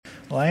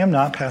Well, I am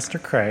not Pastor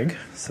Craig,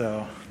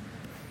 so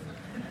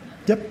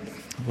yep,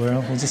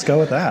 we'll just go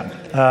with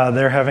that.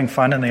 They're having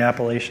fun in the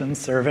Appalachians,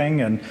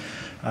 serving and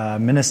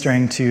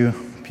ministering to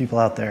people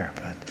out there.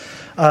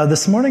 But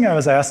this morning I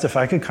was asked if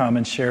I could come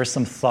and share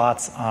some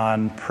thoughts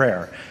on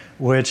prayer,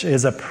 which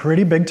is a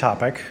pretty big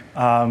topic,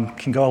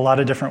 can go a lot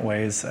of different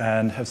ways,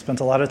 and have spent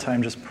a lot of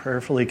time just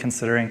prayerfully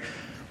considering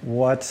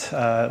what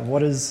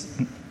is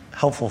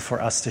helpful for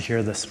us to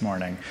hear this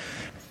morning.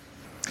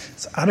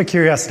 So out of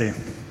curiosity,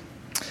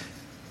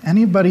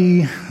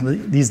 anybody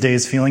these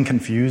days feeling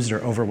confused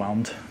or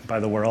overwhelmed by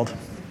the world?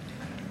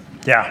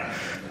 Yeah,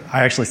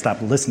 I actually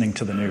stopped listening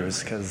to the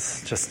news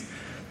because there's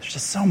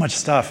just so much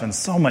stuff and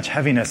so much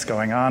heaviness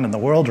going on in the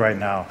world right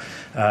now.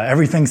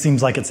 Everything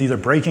seems like it's either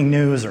breaking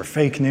news or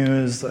fake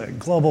news,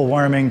 global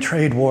warming,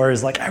 trade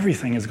wars, like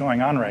everything is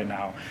going on right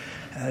now.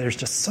 There's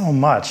just so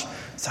much.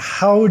 So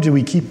how do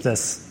we keep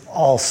this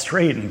all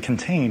straight and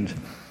contained?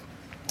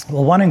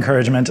 Well, one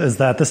encouragement is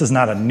that this is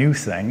not a new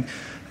thing.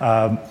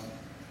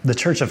 The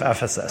Church of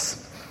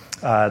Ephesus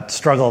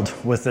struggled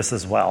with this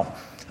as well.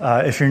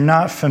 If you're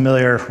not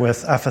familiar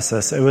with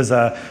Ephesus, it was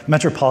a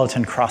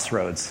metropolitan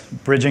crossroads,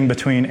 bridging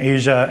between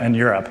Asia and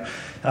Europe.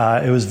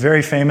 It was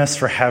very famous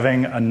for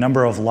having a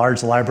number of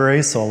large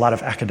libraries, so a lot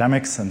of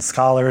academics and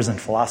scholars and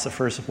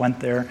philosophers went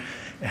there.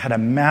 It had a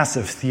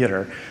massive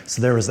theater,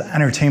 so there was the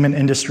entertainment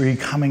industry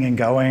coming and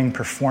going,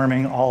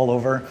 performing all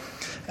over.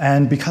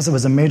 And because it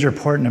was a major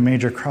port and a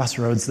major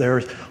crossroads, there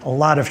were a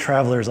lot of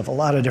travelers of a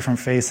lot of different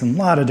faiths and a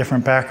lot of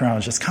different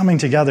backgrounds just coming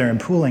together and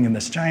pooling in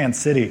this giant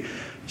city,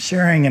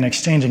 sharing and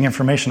exchanging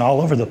information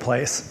all over the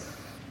place.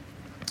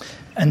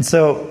 And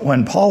so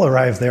when Paul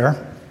arrived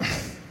there,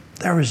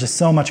 there was just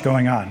so much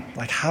going on.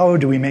 Like, how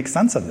do we make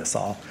sense of this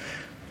all?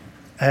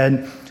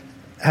 And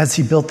as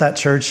he built that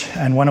church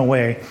and went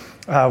away,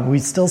 we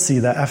still see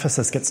that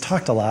Ephesus gets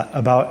talked a lot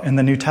about in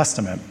the New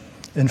Testament.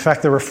 In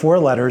fact, there were 4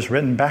 letters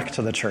written back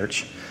to the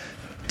church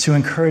to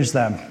encourage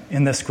them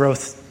in this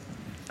growth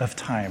of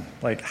time.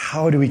 Like,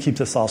 how do we keep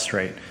this all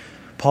straight?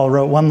 Paul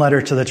wrote 1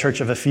 letter to the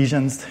church of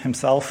Ephesians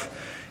himself.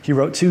 He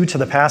wrote 2 to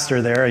the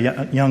pastor there,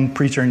 a young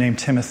preacher named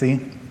Timothy.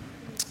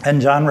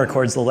 And John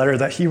records the letter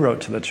that he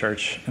wrote to the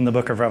church in the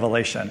book of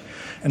Revelation.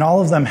 And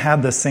all of them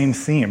had the same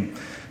theme.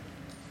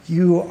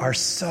 You are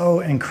so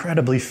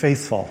incredibly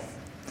faithful.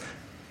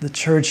 The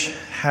church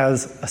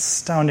has an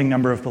astounding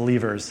number of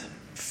believers,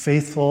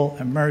 faithful,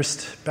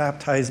 immersed,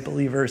 baptized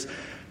believers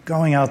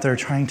going out there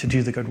trying to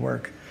do the good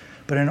work.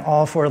 But in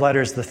all 4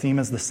 letters, the theme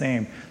is the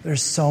same.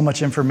 There's so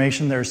much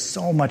information, there's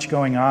so much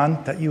going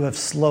on that you have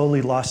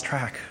slowly lost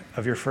track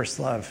of your first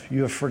love.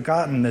 You have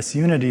forgotten this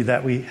unity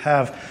that we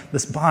have,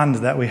 this bond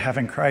that we have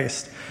in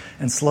Christ.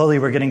 And slowly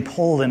we're getting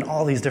pulled in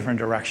all these different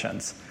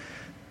directions.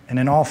 And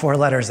in all 4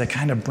 letters, it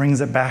kind of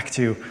brings it back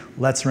to,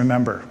 let's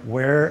remember,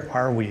 where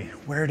are we?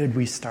 Where did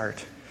we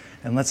start?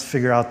 And let's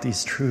figure out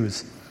these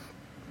truths.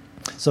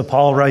 So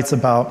Paul writes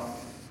about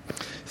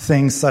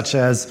things such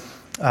as,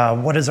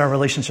 what is our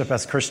relationship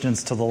as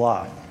Christians to the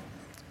law?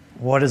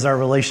 What is our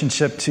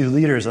relationship to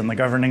leaders and the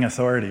governing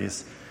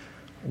authorities?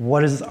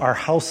 What is our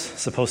house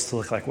supposed to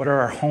look like? What are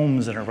our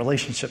homes and our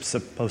relationships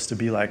supposed to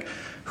be like?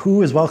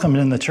 Who is welcomed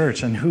in the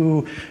church and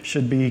who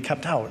should be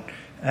kept out?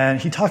 And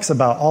he talks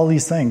about all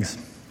these things.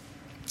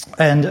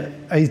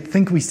 And I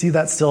think we see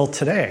that still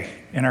today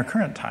in our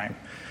current time.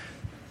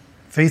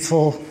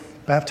 Faithful,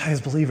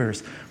 baptized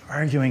believers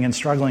arguing and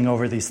struggling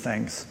over these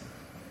things.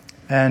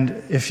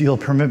 And if you'll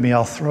permit me,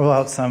 I'll throw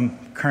out some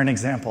current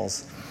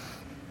examples.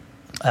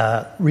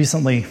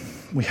 Recently,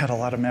 we had a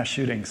lot of mass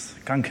shootings.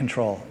 Gun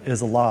control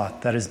is a law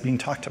that is being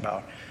talked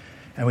about.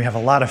 And we have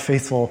a lot of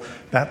faithful,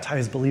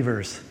 baptized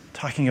believers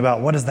talking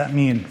about what does that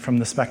mean from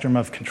the spectrum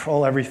of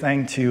control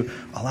everything to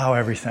allow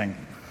everything.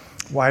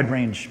 Wide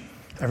range.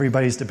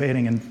 Everybody's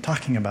debating and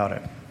talking about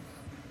it.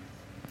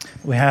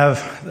 We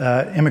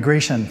have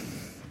immigration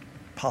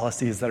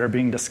policies that are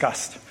being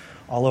discussed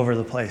all over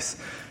the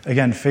place.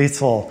 Again,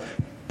 faithful,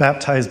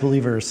 baptized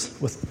believers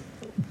with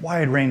a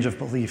wide range of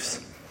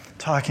beliefs,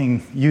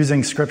 talking,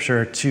 using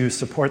Scripture to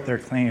support their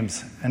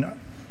claims, and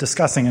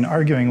discussing and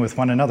arguing with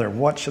one another.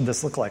 What should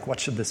this look like? What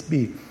should this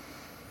be?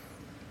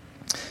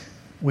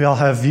 We all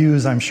have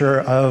views, I'm sure,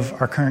 of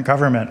our current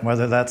government,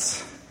 whether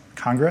that's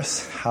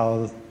Congress,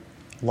 how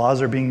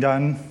laws are being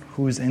done,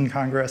 who's in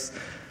Congress,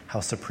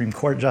 how Supreme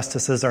Court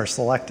justices are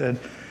selected.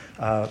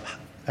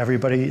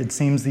 Everybody, it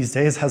seems these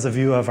days, has a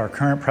view of our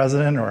current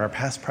president or our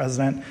past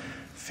president.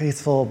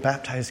 Faithful,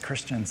 baptized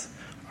Christians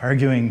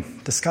arguing,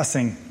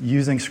 discussing,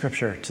 using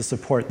Scripture to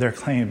support their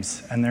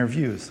claims and their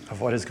views of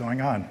what is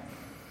going on.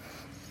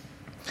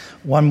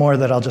 One more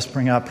that I'll just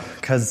bring up,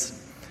 because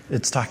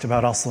it's talked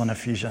about also in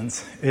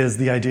Ephesians, is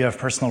the idea of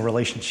personal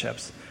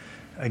relationships.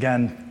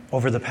 Again,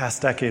 over the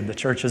past decade, the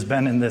church has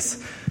been in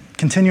this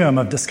continuum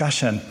of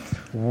discussion.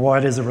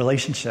 What is a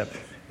relationship?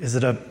 Is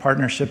it a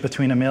partnership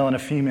between a male and a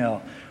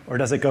female? Or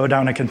does it go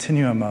down a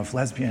continuum of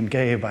lesbian,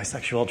 gay,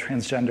 bisexual,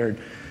 transgendered,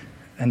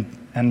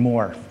 and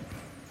more?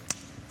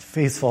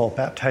 Faithful,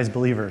 baptized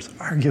believers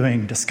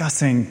arguing,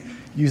 discussing,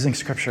 using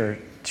Scripture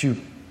to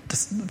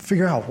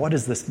figure out what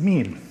does this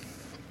mean.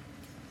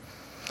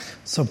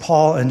 So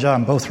Paul and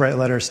John both write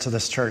letters to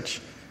this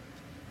church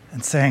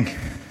and saying,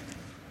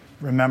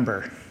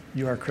 remember,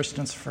 you are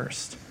Christians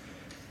first.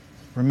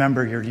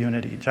 Remember your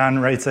unity. John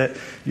writes it,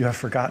 you have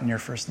forgotten your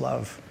first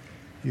love.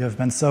 You have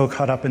been so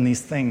caught up in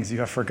these things, you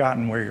have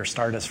forgotten where your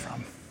start is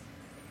from.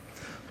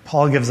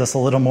 Paul gives us a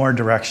little more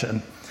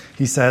direction.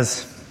 He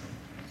says,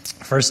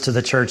 first to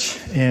the church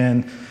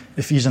in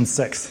Ephesians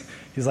 6,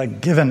 he's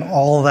like, given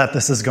all that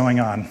this is going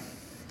on,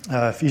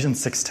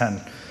 Ephesians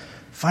 6:10,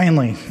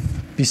 finally,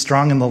 be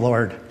strong in the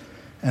Lord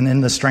and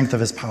in the strength of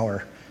his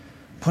power.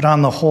 Put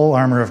on the whole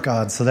armor of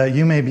God so that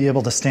you may be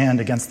able to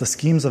stand against the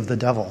schemes of the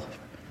devil.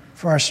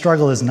 For our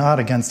struggle is not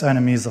against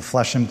enemies of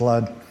flesh and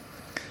blood,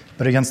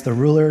 but against the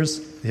rulers,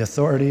 the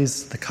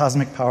authorities, the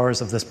cosmic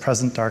powers of this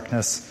present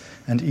darkness,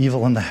 and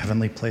evil in the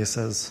heavenly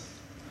places.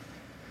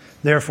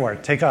 Therefore,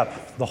 take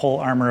up the whole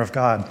armor of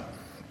God,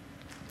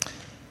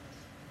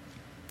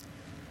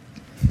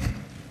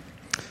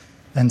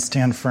 and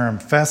stand firm.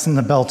 Fasten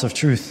the belt of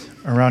truth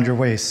around your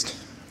waist.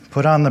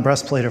 Put on the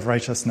breastplate of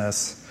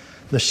righteousness,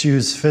 the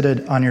shoes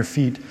fitted on your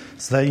feet,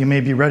 so that you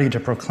may be ready to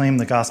proclaim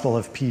the gospel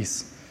of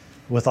peace.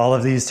 With all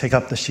of these, take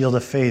up the shield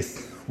of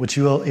faith, which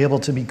you will able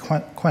to be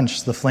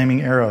quench the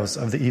flaming arrows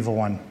of the evil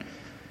one.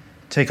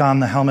 Take on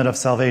the helmet of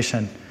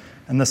salvation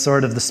and the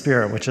sword of the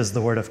Spirit, which is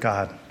the word of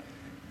God.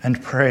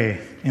 And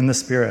pray in the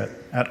Spirit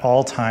at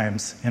all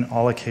times, in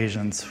all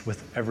occasions,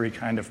 with every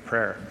kind of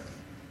prayer.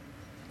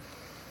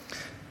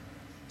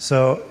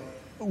 So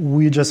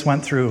we just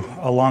went through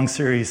a long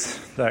series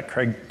that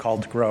Craig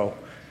called Grow,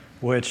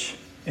 which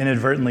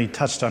inadvertently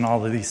touched on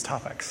all of these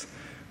topics.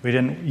 We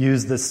didn't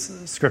use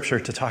this scripture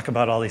to talk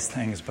about all these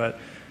things, but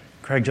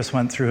Craig just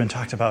went through and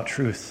talked about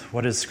truth.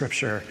 What is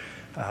scripture?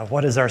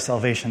 What is our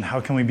salvation?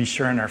 How can we be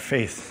sure in our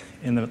faith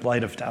in the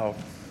light of doubt?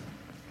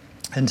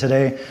 And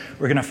today,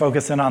 we're going to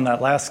focus in on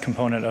that last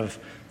component of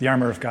the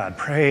armor of God.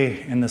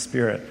 Pray in the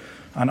Spirit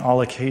on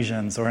all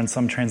occasions, or in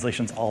some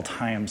translations, all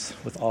times,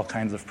 with all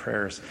kinds of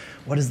prayers.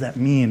 What does that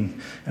mean,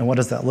 and what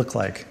does that look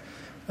like?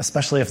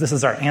 Especially if this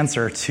is our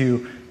answer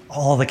to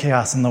all the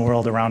chaos in the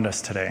world around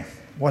us today.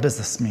 What does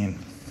this mean?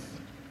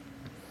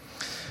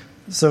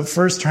 So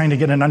first, trying to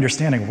get an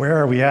understanding, where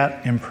are we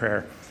at in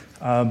prayer?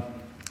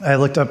 I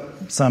looked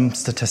up some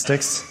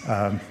statistics.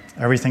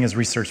 Everything is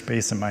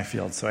research-based in my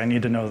field, so I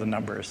need to know the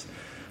numbers.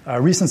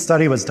 A recent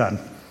study was done,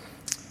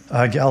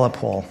 a Gallup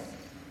poll,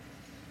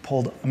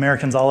 polled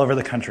Americans all over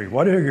the country.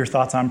 What are your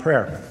thoughts on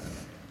prayer?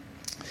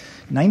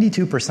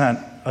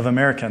 92% of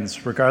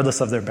Americans,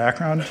 regardless of their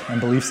background and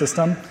belief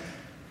system,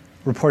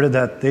 reported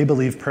that they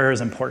believe prayer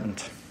is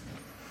important,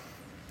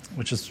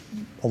 which is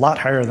a lot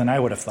higher than I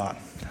would have thought.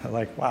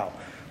 Like, wow.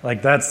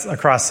 Like, that's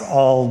across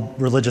all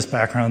religious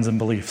backgrounds and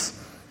beliefs.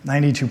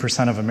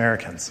 92% of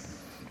Americans.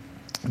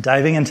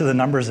 Diving into the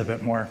numbers a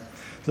bit more,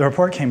 the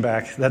report came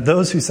back that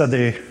those who said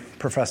they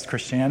professed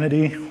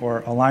Christianity or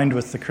aligned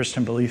with the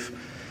Christian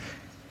belief,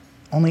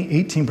 only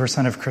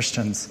 18% of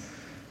Christians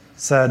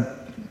said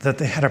that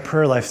they had a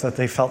prayer life that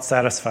they felt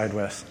satisfied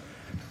with,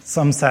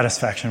 some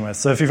satisfaction with.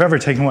 So if you've ever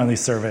taken one of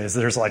these surveys,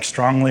 there's like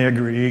strongly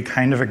agree,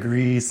 kind of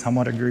agree,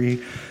 somewhat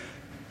agree.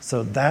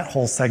 So that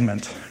whole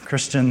segment,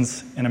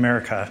 Christians in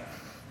America,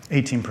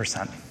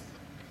 18%.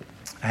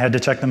 I had to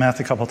check the math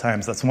a couple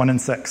times. That's 1 in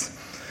 6.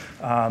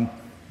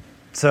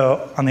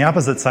 So on the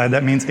opposite side,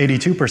 that means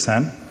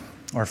 82%,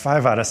 or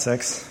 5 out of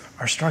 6,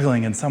 are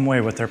struggling in some way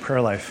with their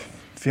prayer life,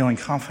 feeling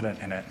confident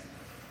in it.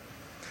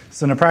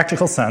 So in a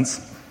practical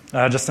sense,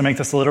 just to make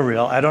this a little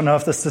real, I don't know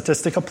if the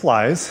statistic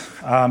applies.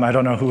 I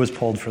don't know who was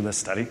polled for this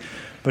study.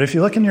 But if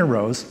you look in your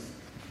rows,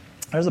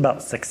 there's about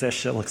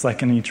 6-ish, it looks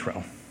like, in each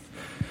row.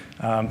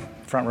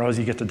 Front rows,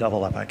 you get to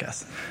double up, I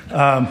guess.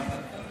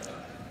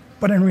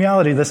 But in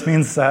reality, this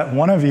means that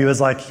one of you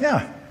is like,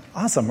 yeah,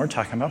 awesome, we're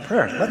talking about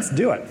prayer. Let's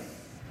do it.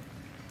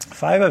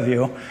 5 of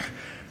you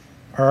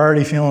are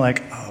already feeling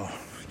like, oh,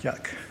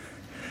 yuck.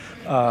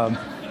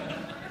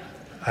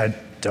 I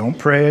don't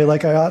pray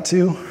like I ought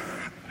to.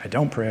 I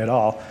don't pray at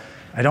all.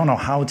 I don't know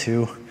how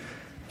to.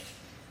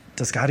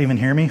 Does God even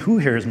hear me? Who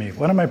hears me?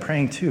 What am I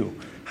praying to?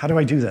 How do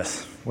I do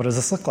this? What does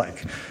this look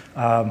like?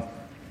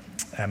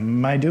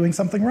 Am I doing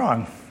something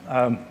wrong?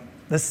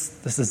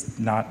 This is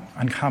not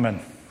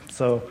uncommon.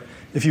 So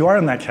if you are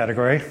in that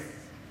category,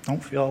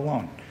 don't feel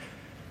alone.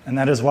 And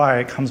that is why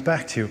it comes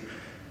back to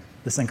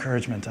this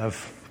encouragement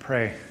of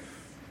pray.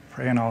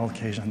 Pray on all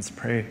occasions.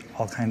 Pray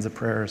all kinds of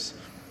prayers.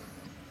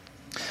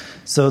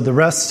 So the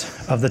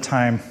rest of the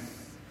time,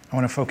 I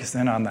want to focus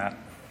in on that.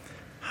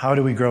 How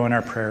do we grow in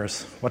our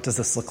prayers? What does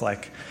this look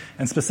like?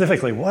 And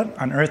specifically, what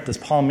on earth does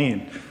Paul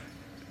mean?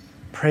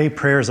 Pray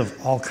prayers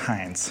of all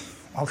kinds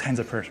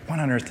of prayers. What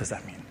on earth does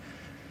that mean?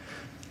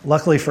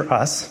 Luckily for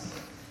us,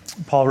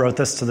 Paul wrote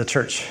this to the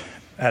church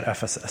at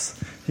Ephesus.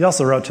 He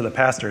also wrote to the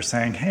pastor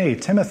saying, hey,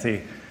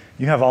 Timothy,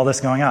 you have all this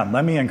going on.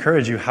 Let me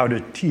encourage you how to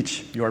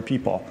teach your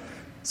people.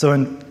 So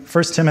in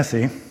 1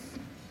 Timothy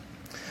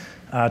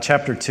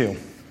chapter 2,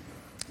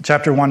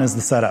 chapter 1 is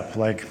the setup.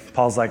 Like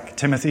Paul's like,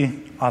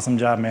 Timothy, awesome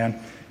job,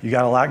 man. You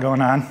got a lot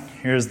going on.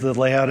 Here's the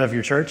layout of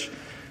your church.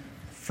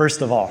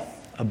 First of all,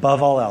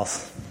 above all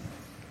else,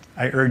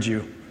 I urge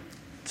you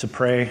to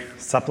pray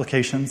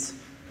supplications,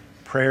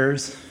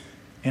 prayers,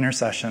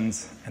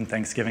 intercessions, and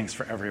thanksgivings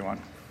for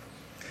everyone.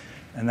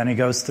 And then he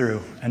goes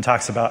through and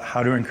talks about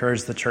how to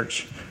encourage the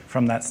church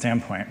from that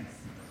standpoint.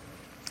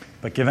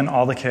 But given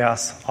all the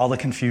chaos, all the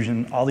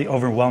confusion, all the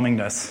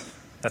overwhelmingness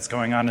that's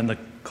going on in the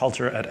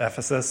culture at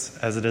Ephesus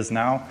as it is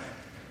now,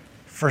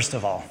 first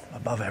of all,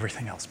 above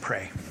everything else,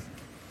 pray.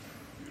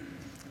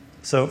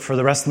 So for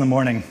the rest of the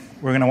morning,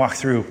 we're going to walk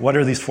through what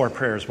are these 4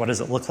 prayers? What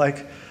does it look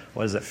like?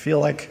 What does it feel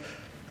like?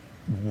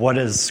 What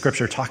does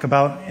Scripture talk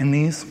about in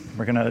these?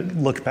 We're going to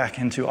look back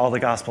into all the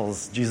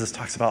Gospels. Jesus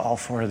talks about all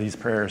 4 of these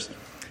prayers.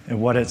 And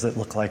what does it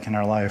look like in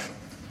our life?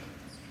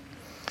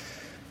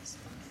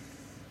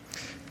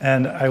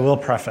 And I will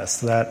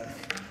preface that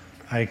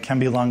I can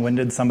be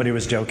long-winded. Somebody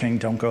was joking,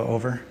 don't go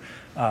over.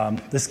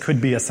 This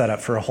could be a setup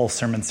for a whole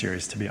sermon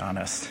series, to be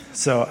honest.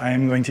 So I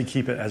am going to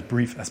keep it as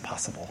brief as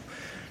possible.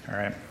 All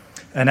right.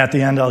 And at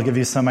the end, I'll give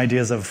you some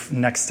ideas of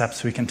next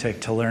steps we can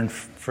take to learn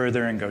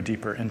further and go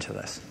deeper into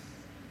this.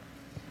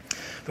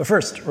 But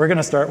first, we're going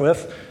to start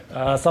with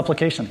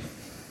supplication.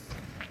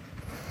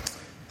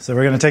 So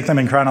we're going to take them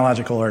in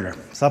chronological order.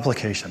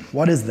 Supplication.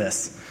 What is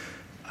this?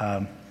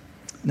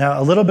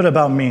 Now, a little bit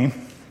about me.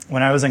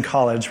 When I was in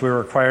college, we were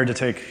required to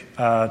take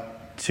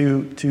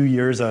 2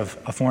 years of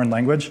a foreign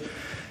language.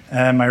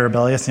 And my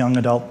rebellious young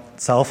adult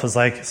self was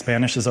like,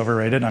 Spanish is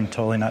overrated. I'm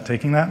totally not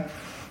taking that.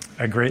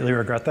 I greatly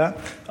regret that.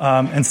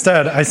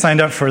 Instead, I signed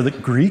up for the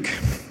Greek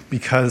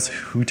because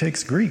who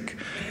takes Greek?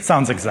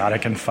 Sounds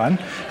exotic and fun.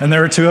 And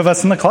there were 2 of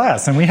us in the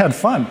class, and we had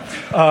fun.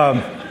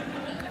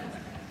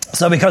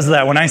 So because of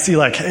that, when I see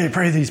like, hey,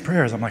 pray these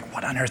prayers, I'm like,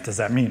 what on earth does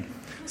that mean?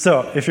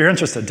 So if you're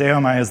interested,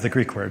 deomai is the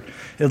Greek word.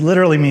 It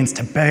literally means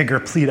to beg or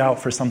plead out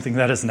for something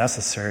that is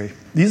necessary.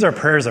 These are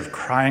prayers of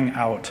crying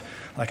out.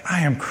 Like,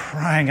 I am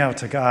crying out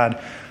to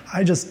God.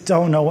 I just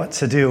don't know what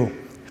to do.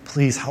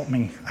 Please help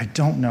me. I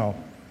don't know.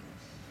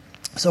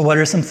 So what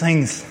are some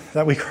things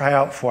that we cry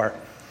out for?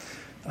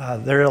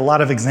 There are a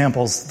lot of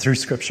examples through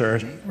Scripture.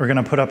 We're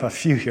going to put up a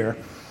few here.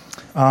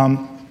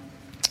 A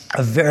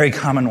very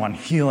common one,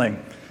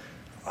 healing.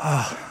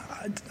 I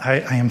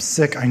am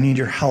sick. I need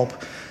your help.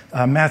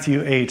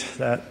 Matthew 8,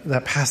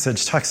 that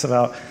passage talks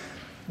about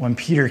when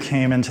Peter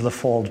came into the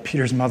fold,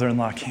 Peter's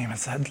mother-in-law came and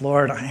said,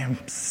 Lord, I am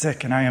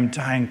sick and I am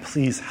dying.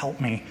 Please help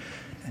me.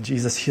 And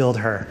Jesus healed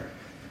her.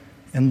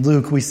 In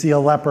Luke, we see a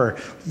leper.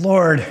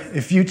 Lord,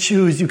 if you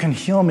choose, you can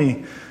heal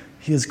me.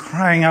 He is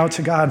crying out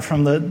to God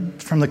from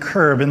the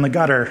curb in the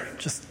gutter,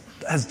 just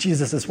as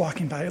Jesus is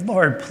walking by.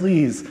 Lord,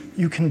 please,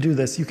 you can do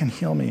this. You can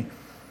heal me.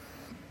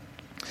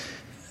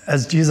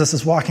 As Jesus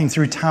is walking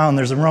through town,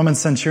 there's a Roman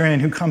centurion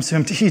who comes to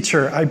him,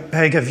 Teacher, I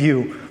beg of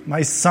you,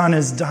 my son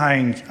is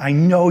dying. I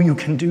know you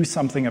can do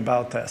something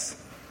about this.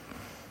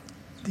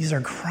 These are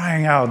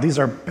crying out. These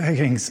are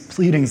beggings,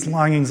 pleadings,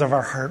 longings of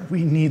our heart.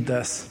 We need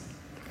this.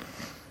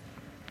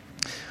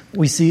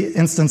 We see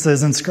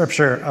instances in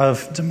Scripture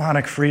of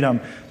demonic freedom.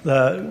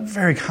 The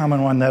very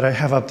common one that I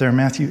have up there,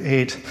 Matthew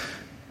 8,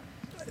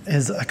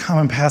 is a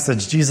common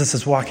passage. Jesus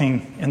is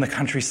walking in the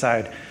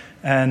countryside,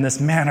 and this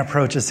man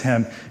approaches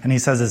him, and he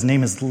says his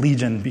name is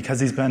Legion because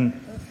he's been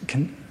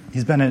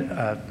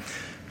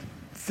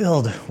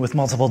filled with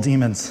multiple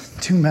demons,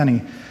 too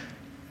many.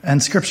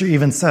 And Scripture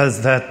even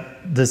says that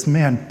this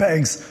man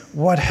begs,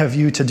 what have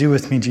you to do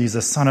with me,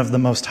 Jesus, Son of the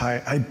Most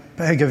High? I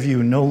beg of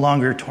you, no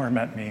longer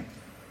torment me.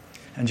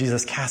 And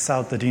Jesus casts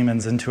out the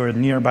demons into a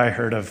nearby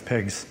herd of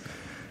pigs.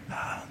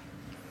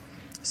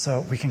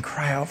 So we can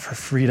cry out for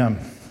freedom.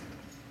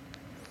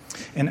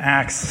 In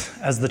Acts,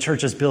 as the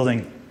church is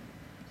building,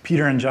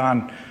 Peter and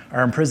John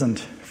are imprisoned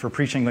for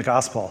preaching the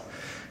gospel.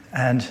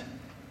 And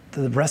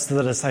the rest of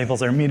the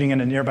disciples are meeting in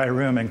a nearby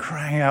room and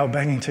crying out,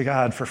 begging to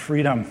God for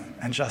freedom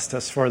and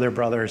justice for their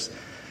brothers.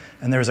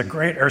 And there's a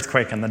great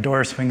earthquake and the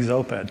door swings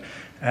open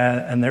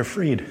and they're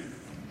freed.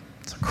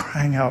 So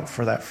crying out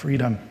for that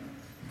freedom.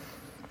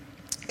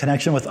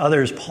 Connection with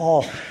others.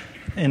 Paul,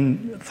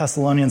 in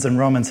Thessalonians and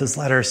Romans, his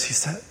letters, he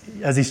said,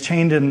 as he's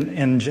chained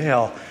in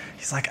jail,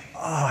 he's like,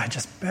 I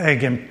just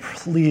beg and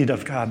plead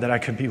of God that I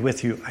could be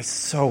with you. I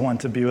so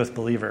want to be with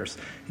believers.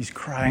 He's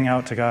crying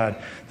out to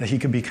God that he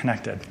could be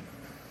connected.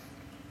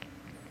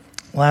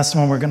 Last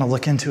one we're going to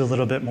look into a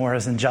little bit more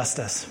is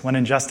injustice. When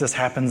injustice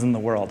happens in the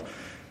world.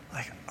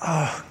 Like,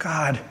 oh,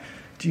 God,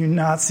 do you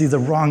not see the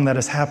wrong that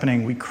is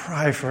happening? We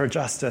cry for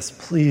justice,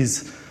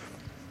 please.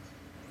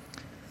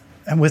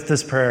 And with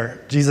this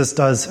prayer, Jesus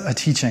does a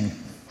teaching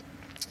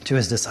to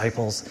his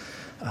disciples.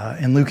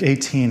 In Luke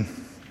 18,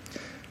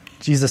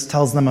 Jesus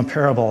tells them a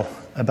parable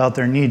about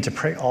their need to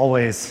pray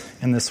always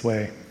in this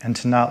way and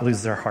to not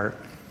lose their heart.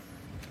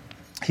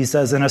 He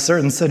says, in a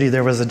certain city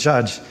there was a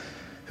judge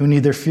who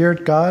neither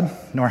feared God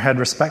nor had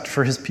respect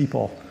for his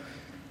people.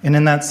 And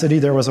in that city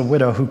there was a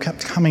widow who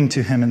kept coming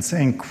to him and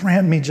saying,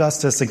 grant me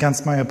justice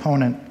against my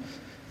opponent.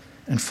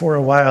 And for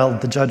a while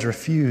the judge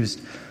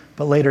refused.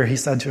 But later he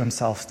said to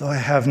himself, though I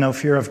have no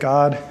fear of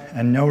God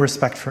and no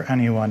respect for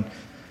anyone,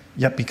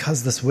 yet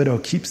because this widow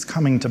keeps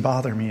coming to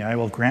bother me, I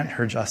will grant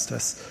her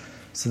justice,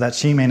 so that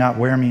she may not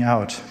wear me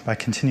out by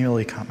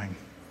continually coming.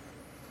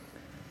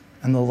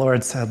 And the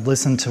Lord said,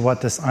 "Listen to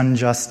what this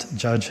unjust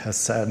judge has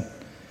said.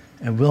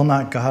 And will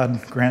not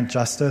God grant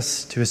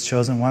justice to his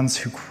chosen ones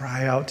who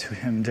cry out to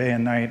him day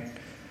and night?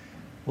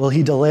 Will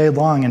he delay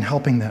long in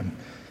helping them?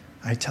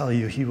 I tell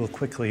you, he will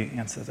quickly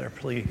answer their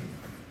plea."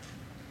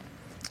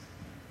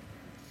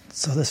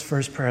 So this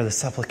first prayer, the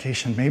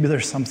supplication, maybe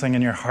there's something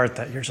in your heart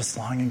that you're just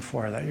longing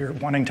for, that you're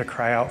wanting to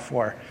cry out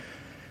for.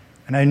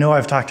 And I know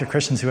I've talked to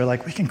Christians who are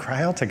like, we can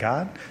cry out to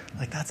God?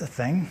 Like, that's a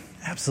thing?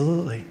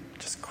 Absolutely.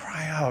 Just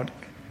cry out.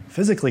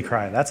 Physically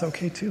cry. That's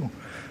okay too.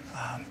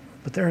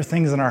 But there are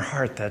things in our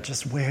heart that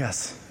just weigh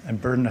us and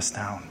burden us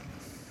down.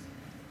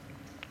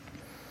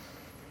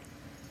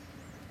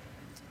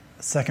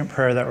 The second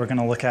prayer that we're going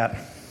to look at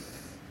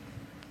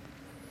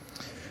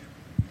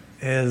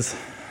is,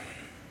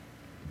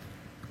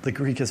 the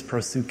Greek is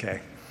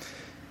prosuke.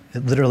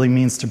 It literally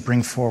means to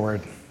bring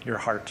forward your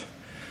heart.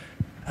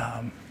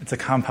 It's a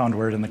compound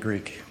word in the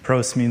Greek.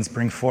 Pros means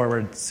bring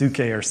forward, suke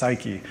or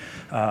psyche.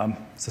 So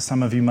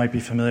some of you might be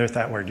familiar with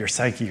that word, your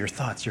psyche, your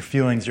thoughts, your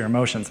feelings, your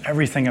emotions,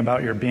 everything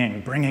about your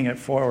being, bringing it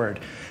forward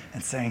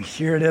and saying,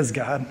 here it is,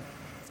 God.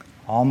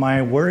 All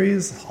my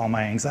worries, all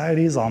my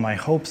anxieties, all my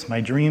hopes,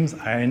 my dreams,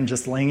 I'm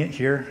just laying it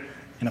here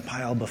in a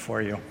pile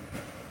before you.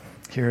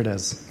 Here it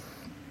is.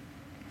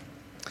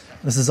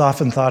 This is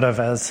often thought of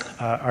as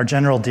our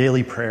general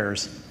daily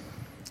prayers.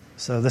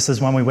 So this is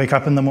when we wake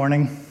up in the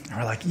morning, and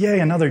we're like, yay,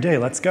 another day,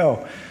 let's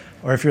go.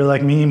 Or if you're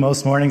like me,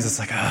 most mornings, it's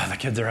like, the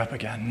kids are up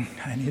again.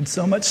 I need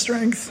so much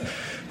strength.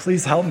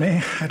 Please help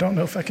me. I don't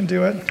know if I can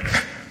do it.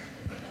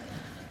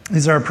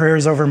 These are our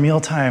prayers over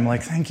mealtime,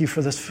 like, thank you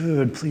for this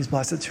food. Please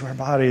bless it to our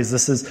bodies.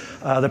 This is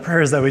the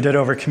prayers that we did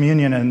over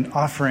communion and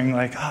offering,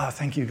 like,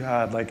 thank you,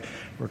 God. Like,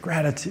 we're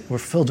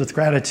filled with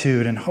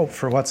gratitude and hope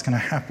for what's going to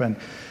happen.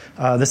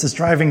 This is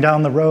driving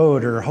down the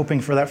road or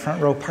hoping for that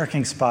front row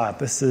parking spot.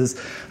 This is,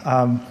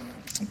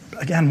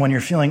 again, when you're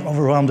feeling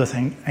overwhelmed with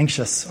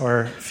anxious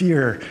or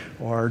fear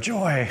or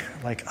joy,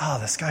 like,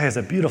 the sky is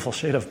a beautiful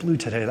shade of blue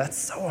today. That's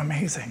so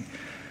amazing.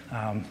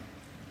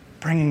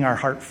 Bringing our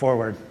heart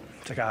forward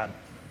to God.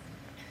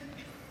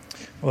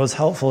 What was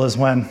helpful is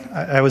when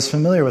I was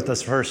familiar with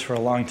this verse for a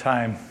long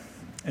time.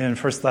 In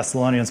 1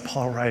 Thessalonians,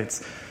 Paul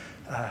writes,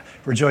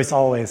 rejoice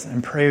always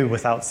and pray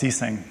without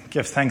ceasing.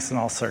 Give thanks in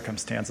all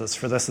circumstances,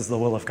 for this is the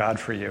will of God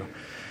for you.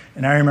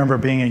 And I remember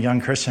being a young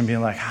Christian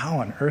being like, how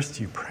on earth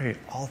do you pray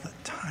all the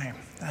time?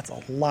 That's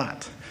a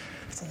lot.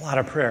 It's a lot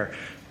of prayer.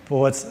 But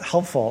what's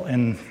helpful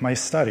in my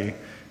study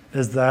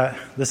is that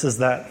this is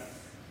that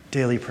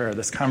daily prayer,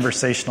 this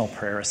conversational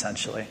prayer,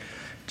 essentially.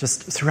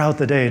 Just throughout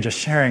the day, just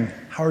sharing,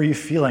 how are you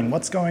feeling?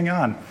 What's going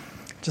on?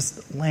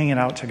 Just laying it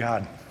out to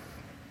God.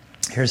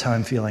 Here's how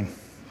I'm feeling.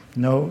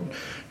 No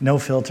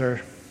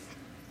filter,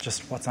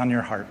 just what's on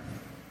your heart.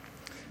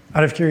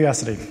 Out of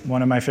curiosity,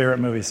 one of my favorite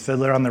movies,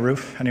 Fiddler on the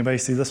Roof. Anybody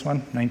see this one?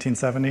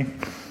 1970.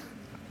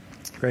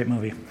 Great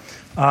movie.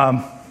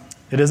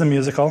 It is a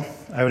musical.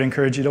 I would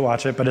encourage you to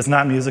watch it, but it's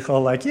not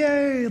musical like,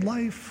 yay,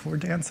 life, we're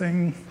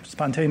dancing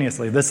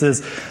spontaneously. This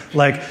is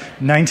like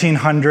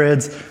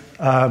 1900s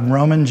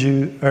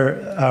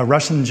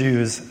Russian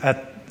Jews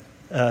at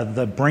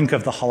the brink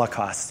of the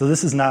Holocaust. So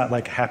this is not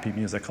like a happy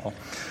musical.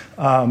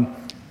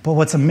 But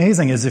what's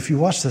amazing is if you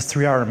watch this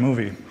 3-hour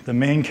movie, the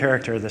main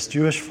character, this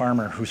Jewish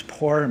farmer who's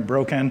poor and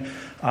broken,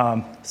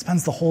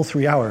 spends the whole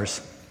 3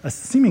 hours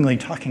seemingly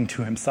talking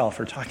to himself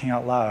or talking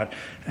out loud.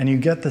 And you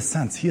get the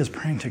sense he is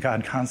praying to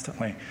God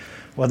constantly.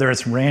 Whether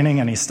it's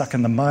raining and he's stuck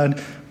in the mud,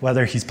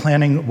 whether he's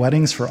planning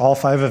weddings for all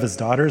 5 of his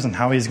daughters and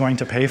how he's going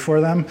to pay for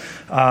them,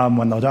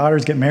 when the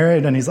daughters get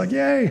married and he's like,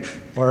 yay,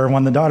 or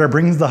when the daughter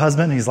brings the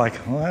husband, he's like,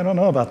 well, I don't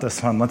know about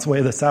this one. Let's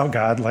weigh this out,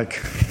 God. Like,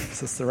 is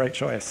this the right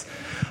choice?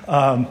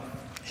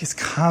 He's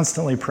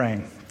constantly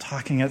praying,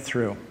 talking it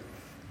through.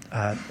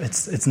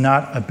 It's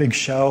not a big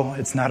show.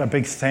 It's not a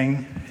big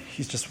thing.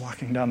 He's just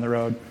walking down the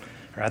road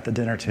or at the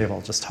dinner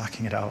table, just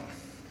talking it out.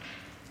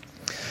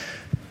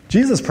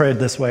 Jesus prayed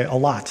this way a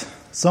lot,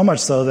 so much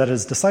so that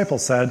his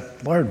disciples said,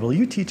 Lord, will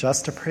you teach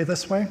us to pray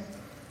this way?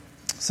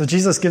 So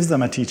Jesus gives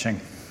them a teaching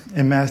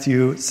in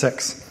Matthew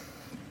 6.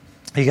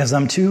 He gives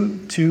them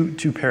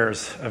two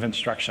pairs of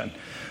instruction.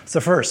 So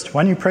first,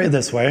 when you pray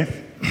this way,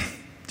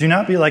 do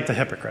not be like the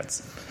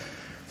hypocrites.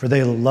 For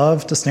they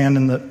love to stand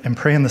and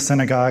pray in the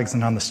synagogues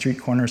and on the street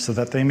corners so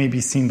that they may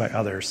be seen by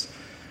others.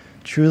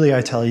 Truly,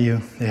 I tell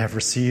you, they have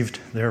received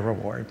their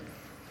reward.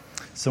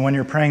 So when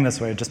you're praying this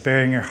way, just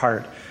bearing your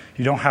heart,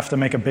 you don't have to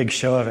make a big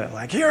show of it,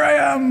 like, here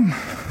I am.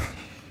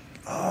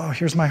 Oh,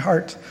 here's my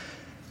heart.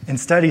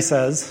 Instead, he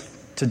says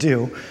to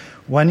do,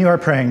 when you are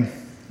praying,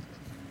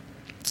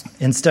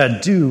 instead,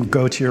 do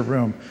go to your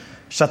room,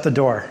 shut the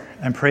door,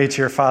 and pray to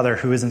your Father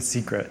who is in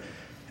secret,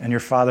 and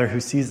your Father who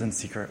sees in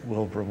secret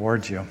will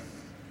reward you.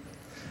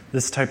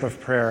 This type of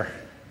prayer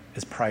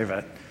is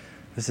private.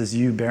 This is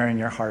you bearing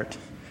your heart.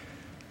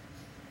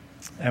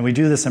 And we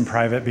do this in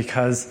private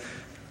because,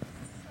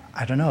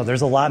 I don't know,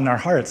 there's a lot in our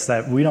hearts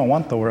that we don't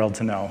want the world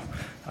to know.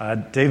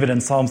 David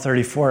in Psalm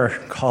 34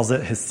 calls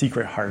it his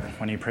secret heart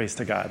when he prays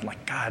to God.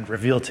 Like, God,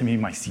 reveal to me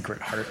my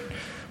secret heart.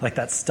 Like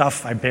that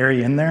stuff I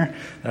bury in there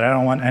that I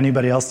don't want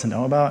anybody else to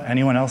know about,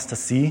 anyone else to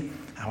see.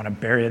 I want to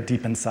bury it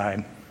deep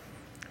inside.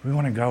 We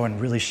want to go and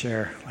really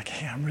share, like,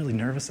 hey, I'm really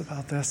nervous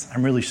about this.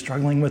 I'm really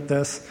struggling with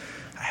this.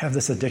 I have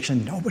this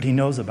addiction. Nobody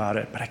knows about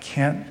it, but I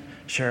can't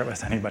share it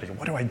with anybody.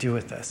 What do I do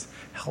with this?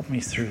 Help me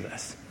through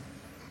this.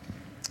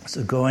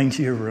 So going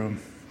to your room,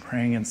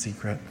 praying in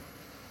secret.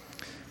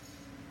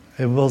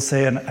 I will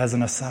say as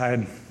an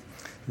aside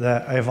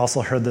that I have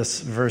also heard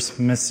this verse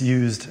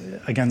misused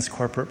against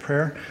corporate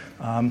prayer.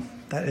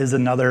 That is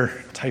another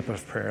type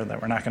of prayer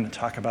that we're not going to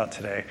talk about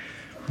today.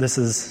 This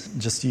is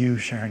just you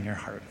sharing your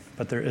heart.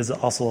 But there is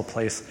also a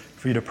place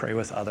for you to pray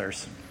with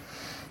others.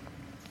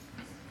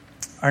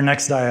 Our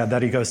next dyad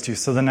that he goes to,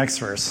 so the next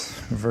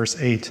verse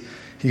 8,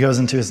 he goes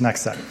into his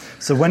next set.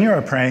 So when you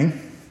are praying,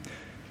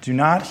 do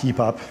not heap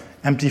up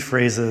empty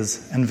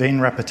phrases and vain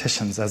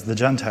repetitions as the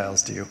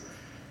Gentiles do,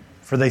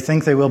 for they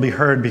think they will be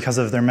heard because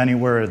of their many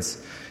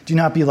words. Do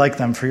not be like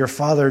them, for your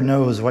Father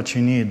knows what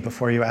you need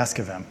before you ask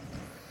of him.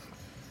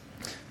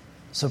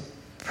 So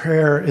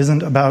prayer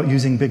isn't about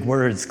using big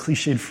words,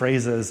 cliched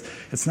phrases.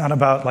 It's not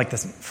about like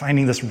this,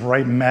 finding this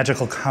right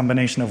magical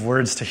combination of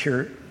words to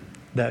hear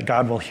that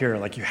God will hear.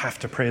 Like you have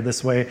to pray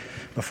this way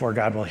before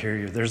God will hear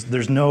you.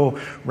 There's no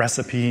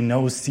recipe,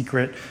 no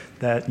secret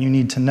that you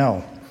need to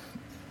know.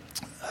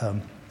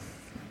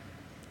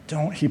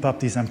 Don't heap up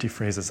these empty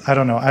phrases. I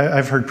don't know.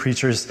 I've heard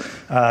preachers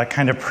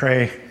kind of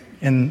pray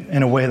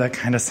in a way that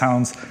kind of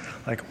sounds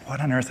like,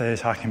 what on earth are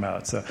they talking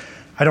about? So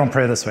I don't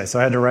pray this way, so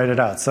I had to write it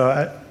out. So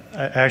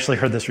I actually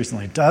heard this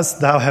recently.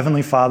 Dost thou,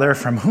 Heavenly Father,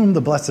 from whom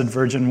the blessed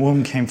virgin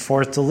womb came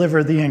forth,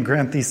 deliver thee and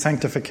grant thee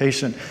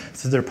sanctification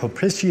through the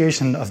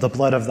propitiation of the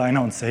blood of thine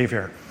own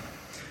Savior.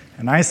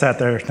 And I sat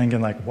there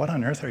thinking, like, what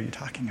on earth are you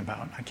talking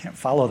about? I can't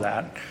follow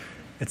that.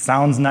 It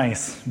sounds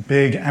nice,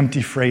 big,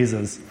 empty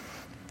phrases.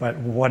 But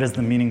what is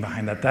the meaning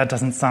behind that? That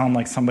doesn't sound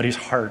like somebody's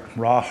heart,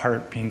 raw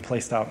heart, being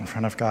placed out in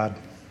front of God.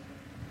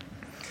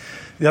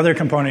 The other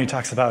component he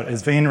talks about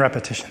is vain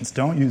repetitions.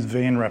 Don't use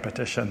vain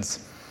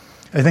repetitions.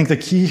 I think the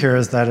key here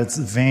is that it's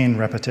vain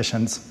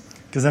repetitions,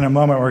 because in a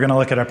moment we're going to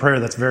look at a prayer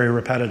that's very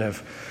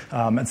repetitive.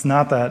 It's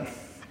not that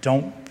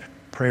don't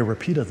pray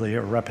repeatedly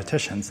or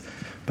repetitions,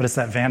 but it's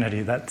that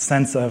vanity, that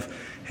sense of,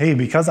 hey,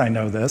 because I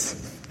know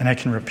this and I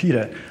can repeat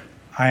it,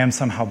 I am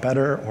somehow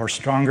better or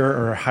stronger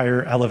or a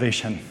higher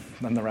elevation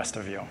than the rest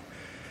of you.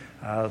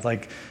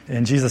 Like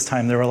in Jesus'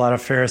 time, there were a lot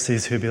of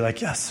Pharisees who'd be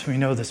like, yes, we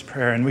know this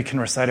prayer and we can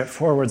recite it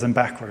forwards and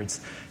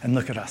backwards. And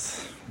look at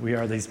us. We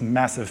are these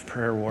massive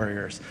prayer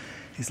warriors.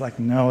 He's like,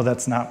 no,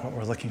 that's not what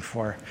we're looking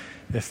for.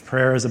 If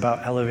prayer is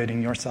about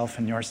elevating yourself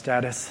and your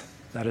status,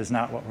 that is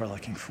not what we're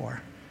looking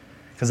for.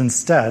 Because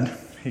instead,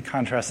 he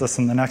contrasts this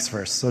in the next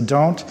verse. So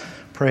don't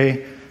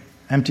pray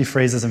empty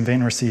phrases and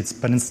vain receipts,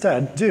 but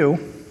instead do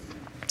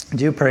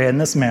pray in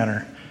this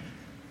manner.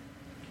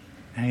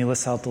 And he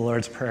lists out the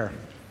Lord's Prayer.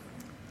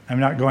 I'm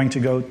not going to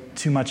go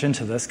too much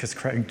into this because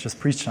Craig just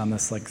preached on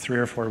this like 3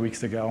 or 4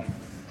 weeks ago.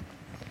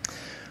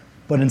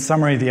 But in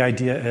summary, the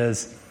idea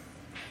is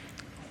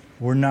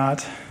we're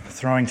not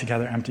throwing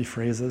together empty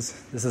phrases.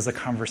 This is a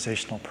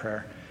conversational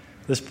prayer.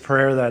 This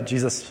prayer that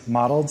Jesus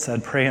modeled,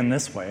 said, pray in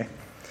this way,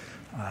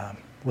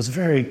 was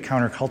very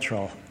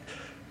countercultural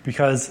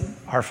because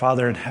our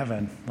Father in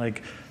heaven,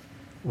 like,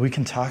 we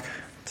can talk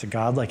to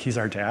God like he's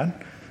our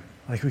dad.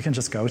 Like, we can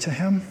just go to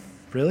him.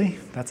 Really?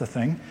 That's a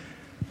thing?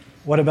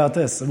 What about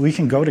this? We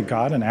can go to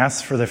God and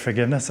ask for the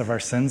forgiveness of our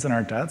sins and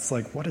our debts?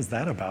 Like, what is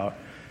that about?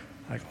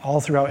 Like,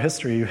 all throughout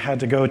history, you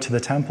had to go to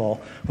the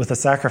temple with a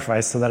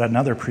sacrifice so that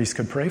another priest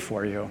could pray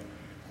for you.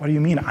 What do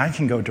you mean I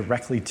can go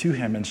directly to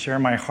him and share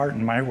my heart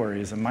and my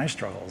worries and my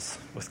struggles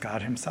with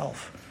God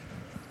himself?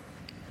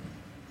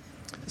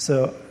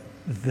 So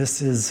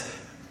this is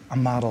a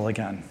model,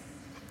 again,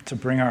 to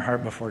bring our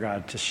heart before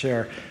God, to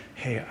share,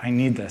 hey, I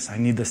need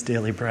this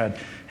daily bread.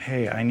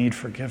 Hey, I need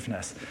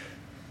forgiveness.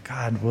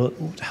 God, will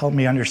help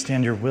me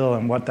understand your will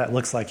and what that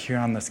looks like here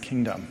on this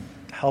kingdom.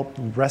 Help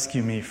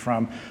rescue me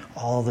from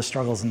all the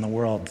struggles in the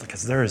world,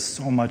 because there is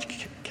so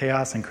much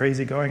chaos and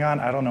crazy going on.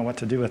 I don't know what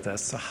to do with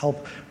this. So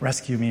help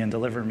rescue me and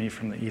deliver me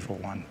from the evil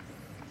one.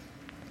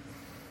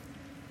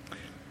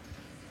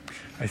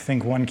 I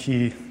think one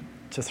key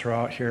to throw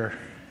out here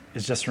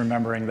is just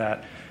remembering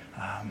that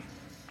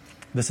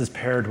this is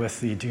paired with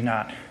the do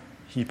not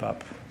heap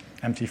up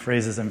empty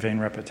phrases and vain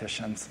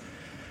repetitions.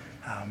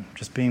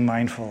 Just being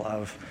mindful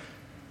of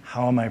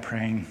how am I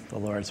praying the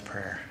Lord's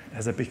Prayer?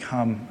 Has it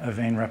become a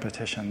vain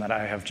repetition that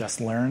I have just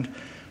learned,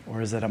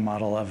 or is it a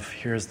model of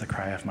here's the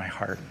cry of my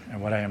heart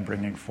and what I am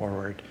bringing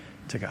forward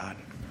to God?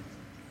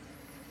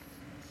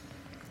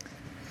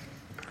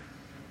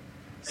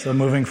 So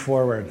moving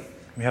forward,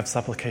 we have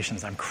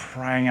supplications. I'm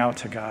crying out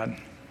to God.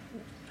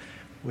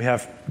 We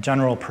have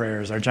general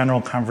prayers, our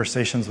general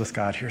conversations with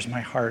God. Here's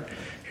my heart.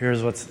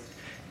 Here's what's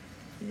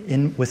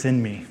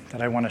within me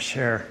that I want to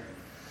share.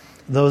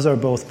 Those are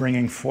both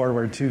bringing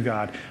forward to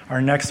God.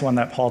 Our next one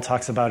that Paul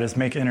talks about is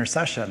make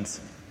intercessions.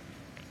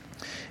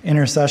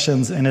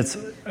 Intercessions in its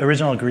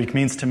original Greek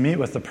means to meet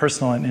with the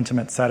personal and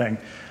intimate setting.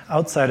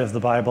 Outside of the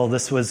Bible,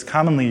 this was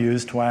commonly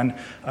used when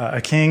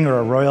a king or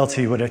a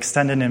royalty would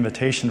extend an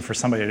invitation for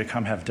somebody to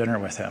come have dinner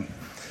with him.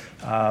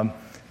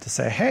 To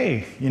say,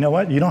 hey, you know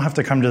what? You don't have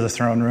to come to the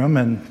throne room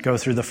and go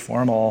through the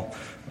formal,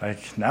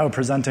 like, now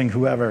presenting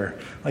whoever.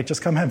 Like,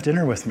 just come have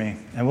dinner with me,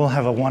 and we'll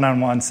have a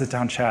one-on-one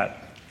sit-down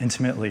chat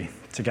intimately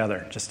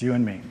together, just you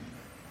and me.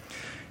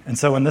 And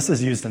so when this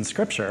is used in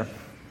Scripture,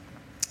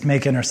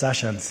 make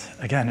intercessions.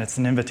 Again, it's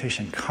an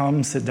invitation.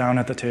 Come sit down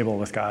at the table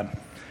with God.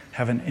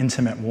 Have an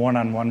intimate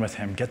one-on-one with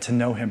him. Get to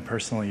know him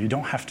personally. You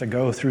don't have to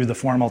go through the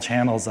formal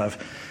channels of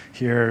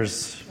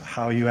here's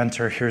how you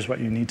enter, here's what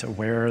you need to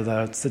wear,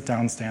 the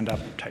sit-down, stand-up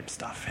type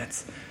stuff.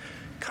 It's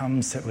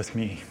come sit with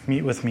me,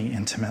 meet with me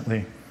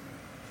intimately.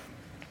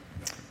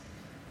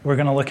 We're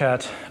going to look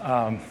at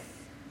a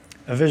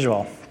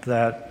visual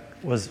that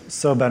was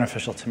so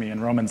beneficial to me in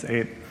Romans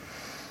 8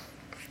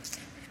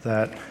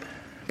 that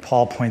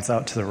Paul points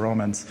out to the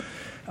Romans.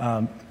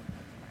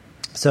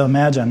 So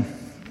imagine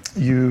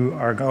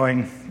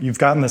you've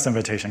gotten this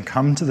invitation,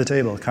 come to the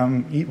table,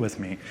 come eat with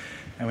me,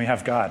 and we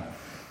have God.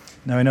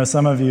 Now I know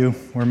some of you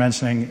were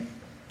mentioning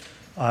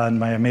on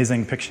my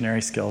amazing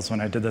Pictionary skills when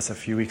I did this a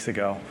few weeks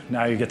ago.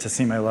 Now you get to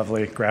see my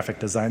lovely graphic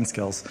design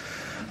skills.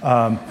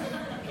 But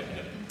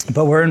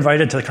we're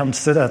invited to come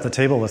sit at the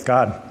table with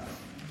God.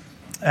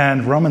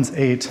 And Romans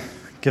 8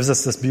 gives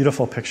us this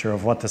beautiful picture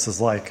of what this is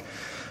like.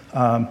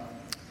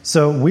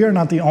 So we are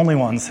not the only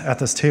ones at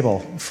this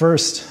table.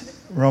 First,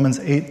 Romans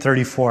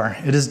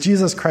 8:34. It is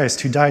Jesus Christ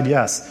who died,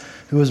 yes,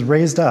 who was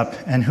raised up,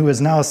 and who is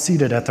now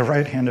seated at the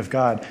right hand of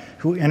God,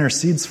 who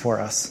intercedes for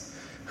us.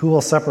 Who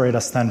will separate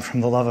us then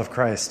from the love of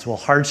Christ? Will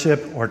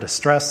hardship or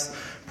distress,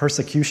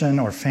 persecution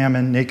or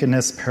famine,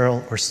 nakedness,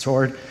 peril, or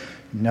sword?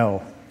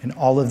 No. In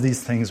all of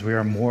these things we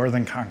are more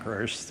than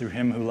conquerors through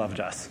him who loved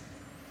us.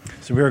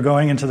 So we are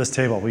going into this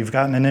table. We've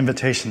gotten an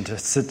invitation to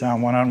sit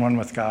down one-on-one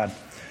with God.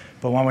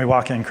 But when we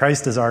walk in,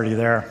 Christ is already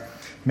there,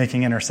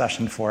 making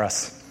intercession for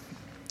us,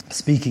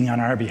 speaking on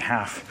our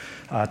behalf,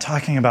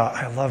 talking about,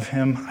 I love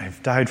him,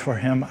 I've died for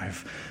him,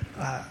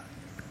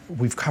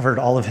 we've covered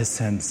all of his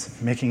sins,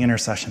 making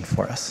intercession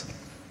for us.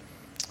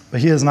 But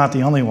he is not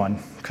the only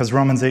one, because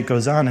Romans 8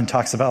 goes on and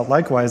talks about,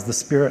 likewise, the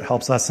Spirit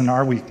helps us in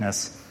our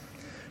weakness.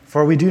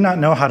 For we do not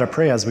know how to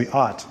pray as we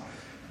ought,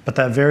 but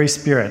that very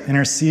Spirit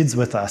intercedes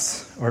with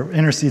us, or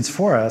intercedes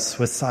for us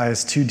with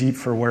sighs too deep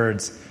for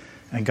words.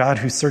 And God,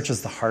 who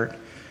searches the heart,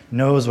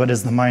 knows what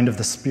is the mind of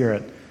the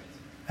Spirit.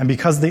 And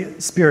because the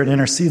Spirit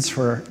intercedes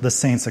for the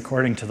saints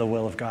according to the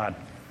will of God.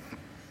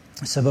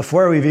 So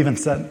before we've even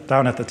sat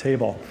down at the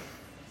table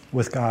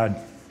with God,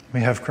 we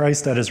have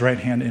Christ at his right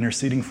hand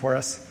interceding for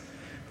us.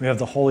 We have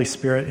the Holy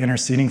Spirit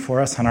interceding for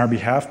us on our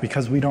behalf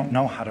because we don't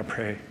know how to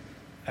pray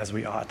as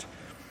we ought.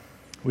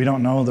 We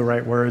don't know the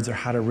right words or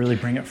how to really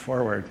bring it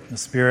forward. The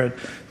Spirit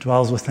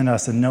dwells within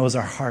us and knows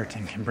our heart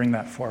and can bring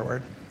that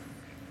forward.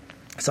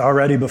 So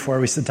already before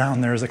we sit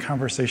down, there is a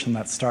conversation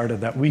that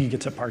started that we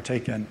get to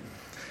partake in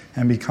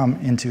and become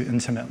into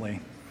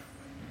intimately.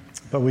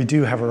 But we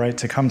do have a right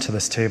to come to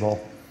this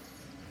table.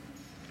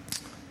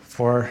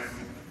 For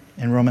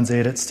in Romans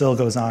 8, it still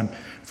goes on,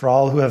 for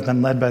all who have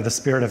been led by the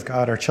Spirit of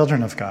God are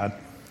children of God.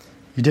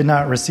 You did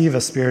not receive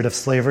a spirit of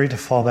slavery to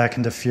fall back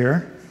into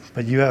fear,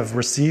 but you have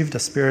received a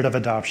spirit of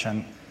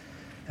adoption,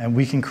 and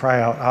we can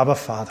cry out, Abba,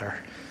 Father.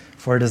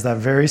 For it is that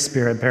very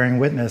Spirit bearing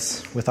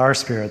witness with our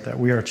spirit that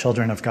we are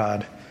children of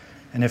God.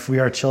 And if we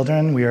are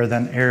children, we are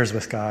then heirs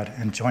with God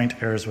and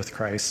joint heirs with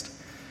Christ.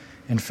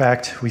 In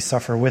fact, we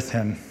suffer with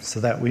him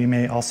so that we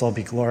may also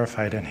be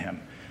glorified in him.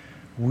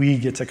 We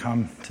get to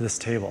come to this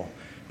table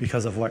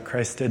because of what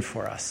Christ did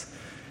for us.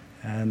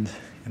 And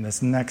in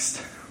this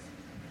next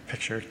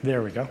picture,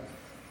 there we go.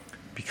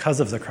 Because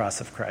of the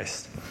cross of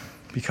Christ,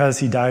 because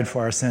he died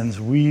for our sins,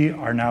 we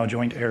are now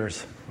joint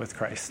heirs with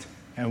Christ.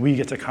 And we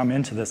get to come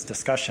into this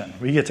discussion.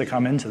 We get to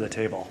come into the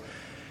table.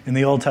 In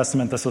the Old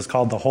Testament, this was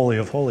called the Holy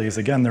of Holies.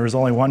 Again, there was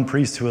only one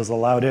priest who was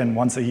allowed in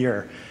once a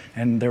year.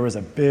 And there was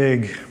a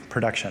big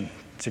production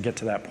to get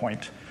to that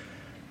point.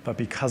 But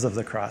because of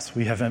the cross,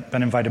 we have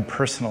been invited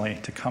personally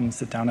to come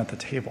sit down at the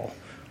table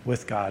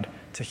with God,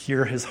 to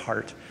hear his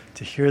heart,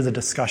 to hear the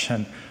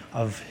discussion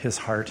of his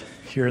heart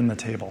here in the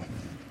table.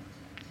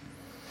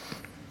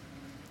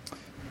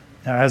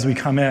 Now, as we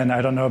come in,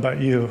 I don't know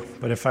about you,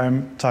 but if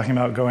I'm talking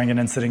about going in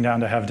and sitting down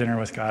to have dinner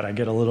with God, I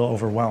get a little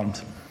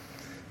overwhelmed.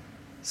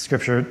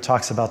 Scripture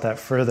talks about that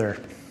further.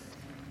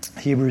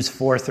 Hebrews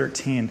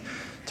 4:13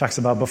 talks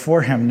about,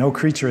 before him no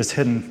creature is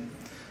hidden.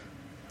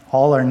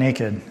 All are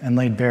naked and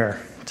laid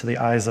bare to the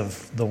eyes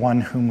of the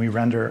one whom we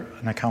render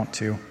an account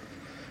to.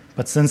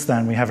 But since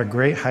then we have a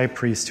great high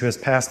priest who has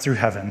passed through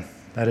heaven,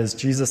 that is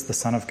Jesus, the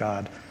Son of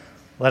God.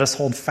 Let us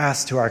hold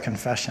fast to our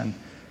confession.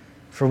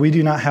 For we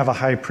do not have a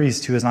high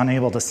priest who is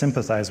unable to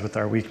sympathize with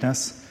our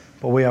weakness,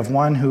 but we have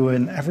one who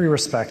in every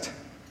respect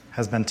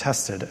has been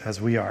tested as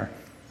we are,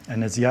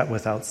 and is yet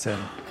without sin.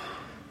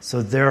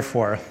 So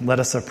therefore, let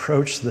us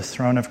approach the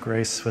throne of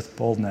grace with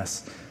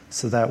boldness,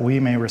 so that we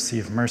may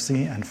receive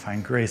mercy and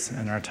find grace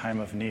in our time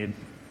of need.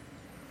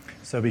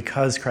 So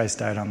because Christ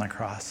died on the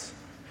cross,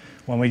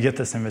 when we get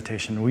this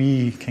invitation,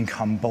 we can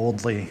come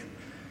boldly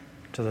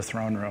to the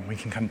throne room. We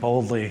can come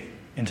boldly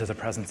into the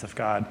presence of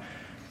God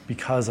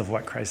because of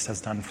what Christ has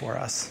done for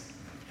us,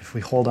 if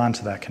we hold on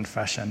to that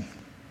confession.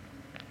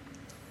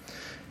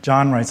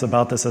 John writes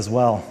about this as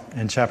well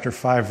in chapter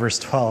 5, verse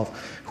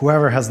 12.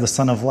 Whoever has the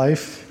Son of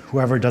life,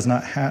 whoever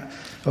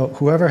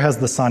has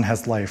the Son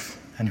has life,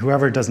 and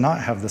whoever does not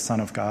have the Son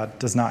of God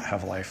does not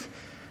have life.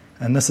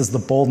 And this is the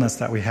boldness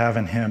that we have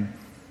in him,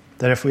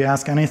 that if we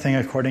ask anything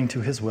according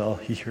to his will,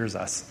 he hears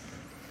us.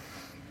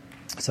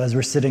 So as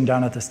we're sitting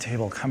down at this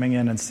table, coming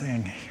in and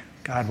saying,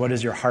 God, what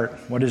is your heart?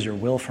 What is your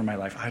will for my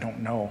life? I don't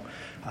know.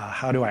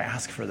 How do I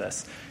ask for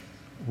this?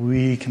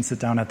 We can sit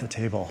down at the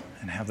table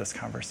and have this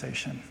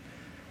conversation.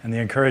 And the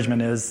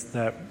encouragement is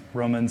that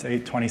Romans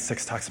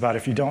 8:26 talks about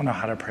if you don't know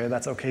how to pray,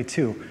 that's okay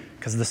too,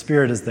 because the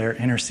Spirit is there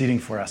interceding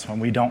for us when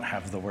we don't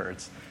have the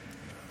words.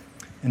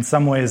 In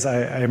some ways,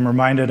 I am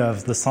reminded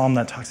of the psalm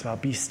that talks about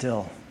be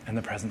still in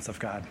the presence of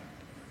God.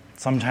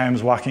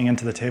 Sometimes walking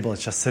into the table,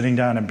 it's just sitting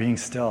down and being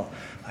still.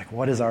 Like,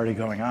 what is already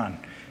going on?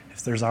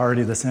 If there's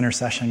already this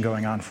intercession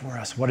going on for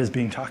us, what is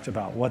being talked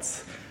about?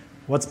 What's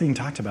being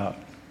talked about?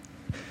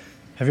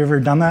 Have you ever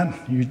done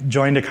that? You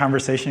joined a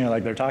conversation, you're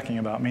like, they're talking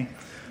about me.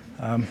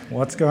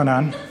 What's going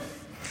on?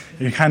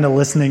 You're kind of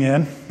listening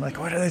in, like,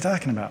 what are they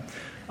talking about?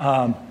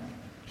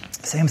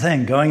 Same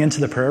thing, going into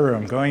the prayer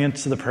room, going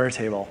into the prayer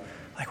table.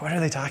 Like, what are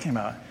they talking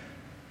about?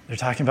 They're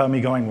talking about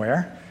me going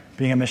where?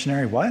 Being a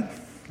missionary, what?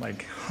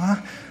 Like, huh?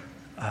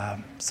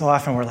 So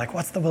often we're like,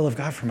 what's the will of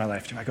God for my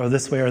life? Do I go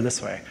this way or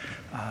this way?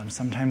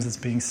 Sometimes it's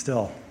being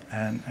still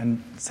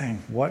and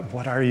saying,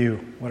 what are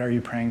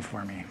you praying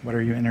for me? What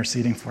are you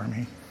interceding for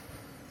me?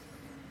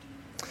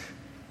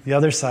 The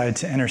other side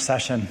to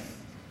intercession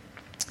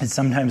is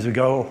sometimes we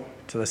go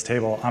to this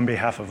table on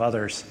behalf of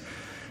others.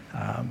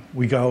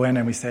 We go in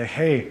and we say,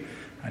 hey,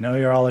 I know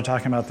you all are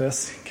talking about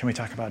this. Can we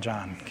talk about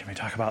John? Can we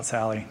talk about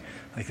Sally?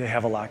 Like, they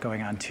have a lot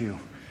going on too.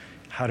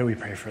 How do we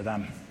pray for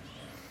them?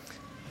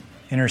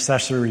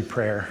 Intercessory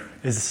prayer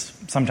is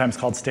sometimes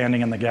called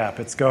standing in the gap.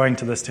 It's going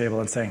to this table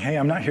and saying, hey,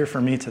 I'm not here for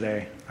me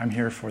today. I'm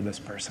here for this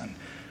person.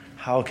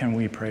 How can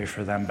we pray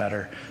for them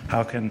better?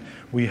 How can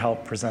we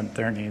help present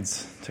their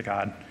needs to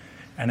God?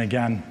 And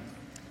again,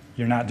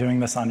 you're not doing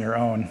this on your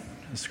own.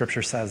 The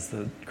Scripture says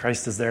that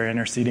Christ is there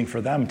interceding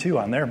for them too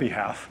on their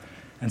behalf.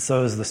 And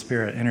so is the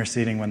Spirit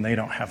interceding when they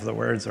don't have the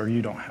words or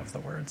you don't have the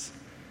words.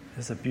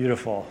 It's a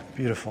beautiful,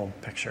 beautiful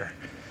picture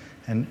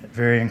and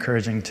very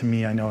encouraging to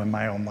me, I know, in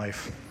my own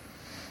life.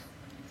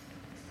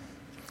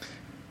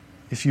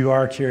 If you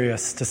are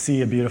curious to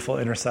see a beautiful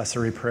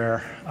intercessory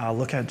prayer,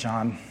 look at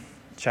John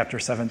chapter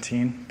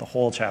 17. The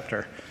whole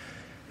chapter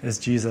is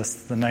Jesus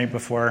the night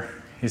before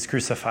he's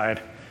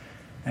crucified.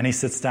 And he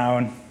sits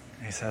down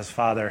and he says,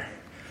 Father,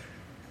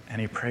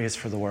 and he prays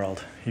for the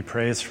world. He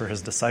prays for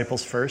his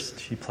disciples first.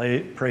 He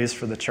prays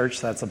for the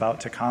church that's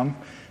about to come.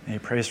 And he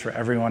prays for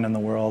everyone in the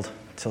world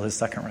till his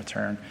second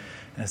return.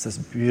 And it's this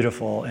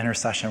beautiful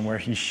intercession where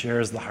he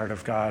shares the heart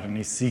of God and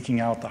he's seeking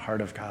out the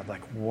heart of God,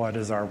 like, what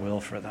is our will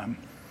for them?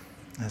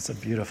 And it's a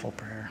beautiful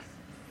prayer.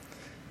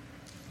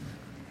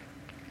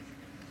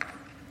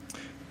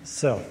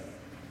 So,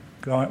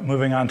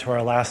 moving on to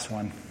our last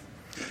one.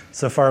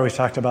 So far we've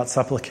talked about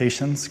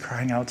supplications,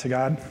 crying out to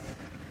God.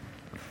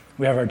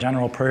 We have our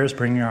general prayers,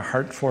 bringing our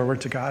heart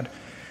forward to God.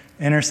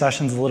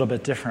 Intercession's a little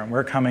bit different.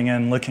 We're coming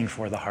in looking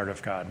for the heart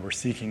of God. We're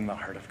seeking the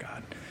heart of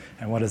God.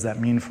 And what does that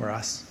mean for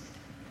us?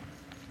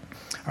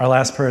 Our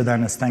last prayer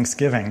then is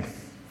thanksgiving.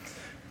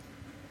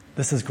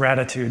 This is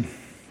gratitude,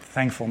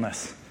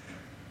 thankfulness.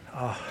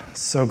 Oh,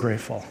 so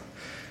grateful.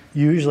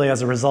 Usually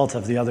as a result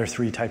of the other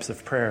three types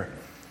of prayer.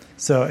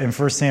 So in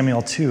 1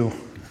 Samuel 2,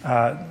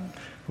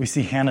 we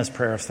see Hannah's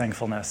prayer of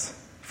thankfulness.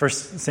 1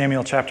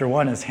 Samuel chapter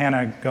 1 is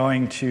Hannah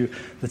going to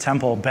the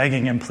temple,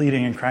 begging and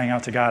pleading and crying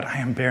out to God, I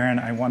am barren,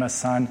 I want a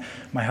son.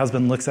 My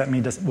husband looks at me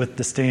with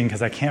disdain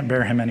because I can't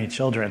bear him any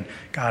children.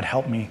 God,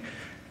 help me.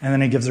 And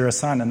then he gives her a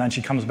son, and then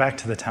she comes back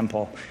to the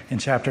temple in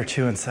chapter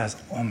 2 and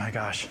says, oh my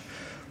gosh,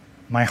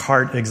 my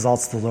heart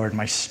exalts the Lord.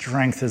 My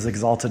strength is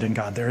exalted in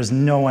God. There is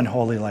no one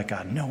holy like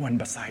God, no one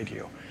beside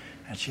you.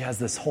 And she has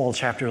this whole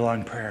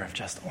chapter-long prayer of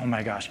just, oh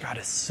my gosh, God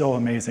is so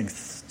amazing,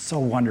 so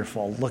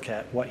wonderful. Look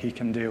at what he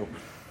can do.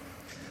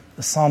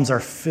 The Psalms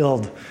are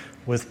filled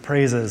with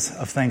praises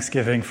of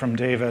thanksgiving from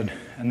David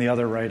and the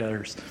other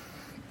writers.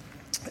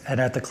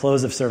 And at the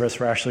close of service,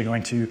 we're actually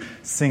going to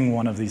sing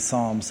one of these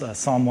Psalms,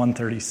 Psalm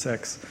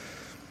 136.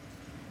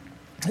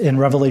 In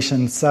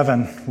Revelation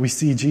 7, we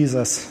see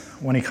Jesus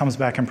when he comes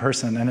back in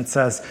person, and it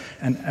says,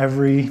 and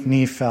every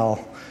knee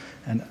fell,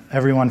 and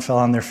everyone fell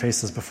on their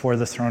faces before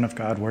the throne of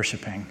God,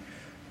 worshiping.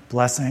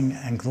 Blessing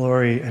and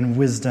glory and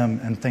wisdom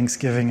and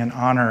thanksgiving and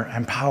honor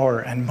and power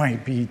and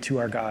might be to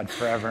our God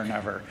forever and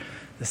ever.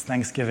 This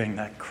thanksgiving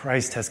that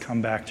Christ has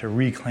come back to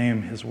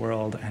reclaim his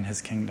world and his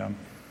kingdom.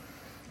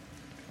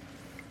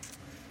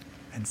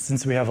 And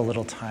since we have a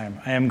little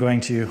time, I am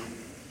going to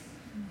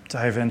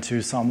dive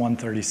into Psalm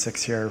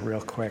 136 here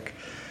real quick.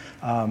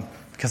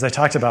 Because I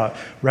talked about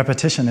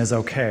repetition is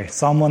okay.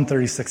 Psalm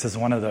 136 is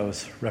one of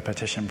those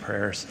repetition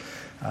prayers.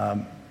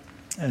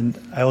 And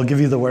I will give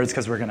you the words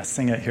because we're going to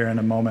sing it here in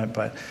a moment.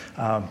 But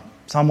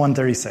Psalm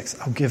 136,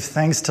 "Oh, give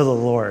thanks to the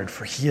Lord,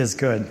 for he is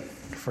good,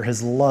 for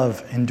his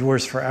love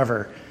endures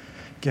forever.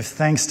 Give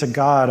thanks to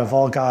God of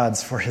all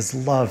gods, for his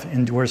love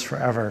endures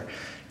forever.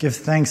 Give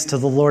thanks to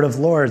the Lord of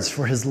lords,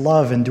 for his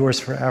love endures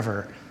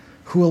forever.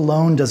 Who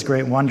alone does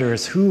great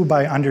wonders? Who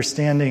by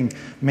understanding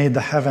made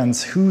the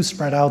heavens? Who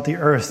spread out the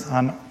earth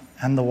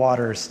and the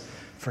waters?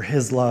 For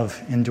his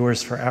love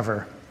endures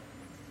forever.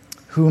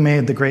 Who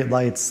made the great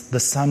lights, the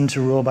sun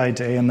to rule by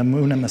day, and the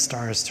moon and the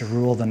stars to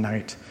rule the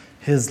night?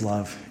 His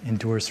love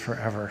endures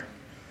forever.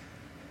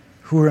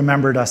 Who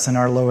remembered us in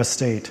our low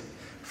estate?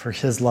 For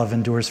his love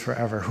endures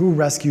forever. Who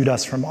rescued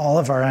us from all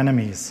of our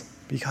enemies?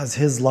 Because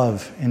his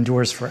love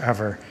endures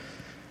forever.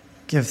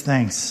 Give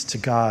thanks to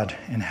God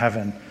in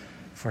heaven,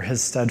 for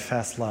his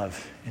steadfast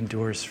love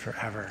endures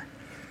forever."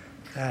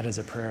 That is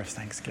a prayer of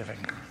thanksgiving.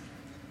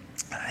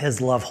 His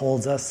love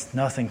holds us.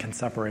 Nothing can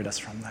separate us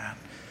from that.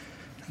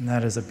 And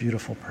that is a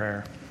beautiful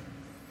prayer.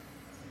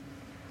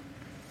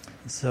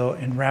 So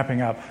in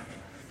wrapping up,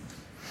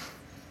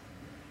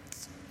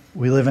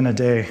 we live in a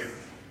day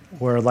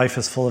where life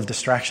is full of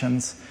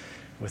distractions,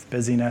 with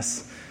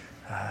busyness.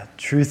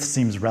 Truth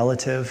seems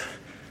relative.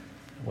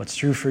 What's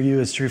true for you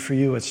is true for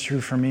you. What's true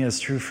for me is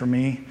true for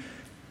me.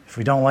 If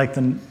we don't like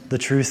the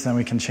truth, then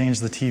we can change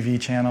the TV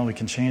channel, we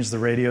can change the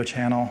radio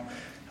channel,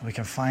 and we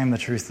can find the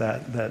truth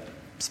that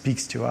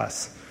speaks to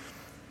us.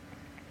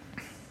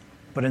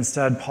 But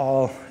instead,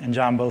 Paul and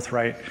John both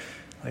write,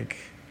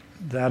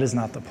 that is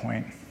not the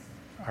point.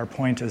 Our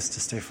point is to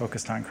stay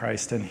focused on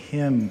Christ. In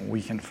him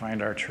we can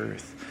find our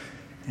truth.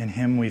 In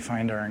him we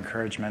find our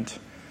encouragement.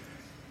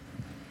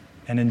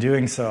 And in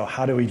doing so,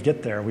 how do we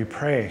get there? We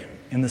pray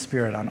in the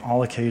Spirit on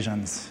all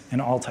occasions,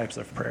 in all types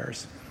of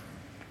prayers.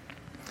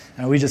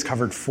 And we just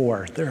covered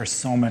 4. There are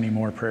so many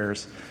more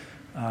prayers.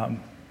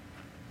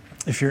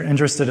 If you're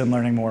interested in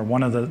learning more,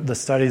 one of the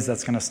studies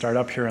that's going to start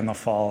up here in the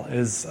fall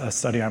is a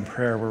study on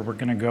prayer where we're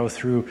going to go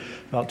through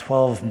about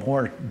 12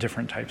 more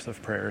different types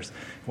of prayers.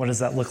 What does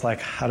that look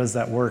like? How does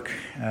that work?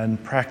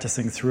 And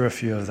practicing through a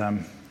few of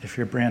them if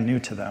you're brand new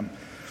to them.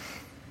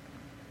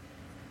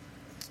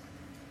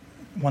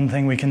 One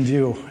thing we can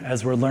do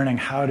as we're learning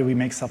how do we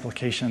make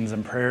supplications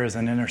and prayers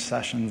and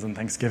intercessions and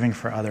thanksgiving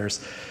for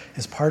others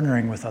is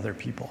partnering with other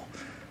people.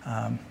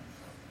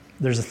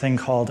 There's a thing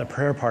called a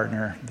prayer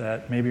partner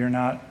that maybe you're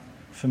not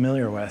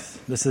familiar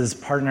with. This is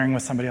partnering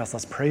with somebody else.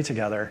 Let's pray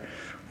together.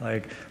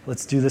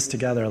 Let's do this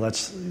together.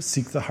 Let's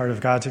seek the heart of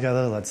God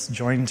together. Let's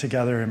join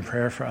together in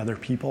prayer for other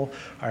people.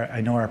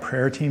 I know our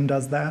prayer team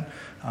does that.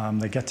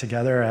 They get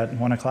together at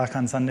 1 o'clock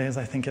on Sundays,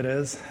 I think it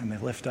is, and they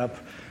lift up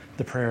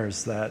the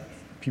prayers that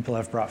people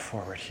have brought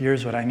forward.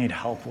 Here's what I need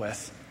help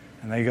with.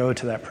 And they go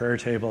to that prayer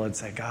table and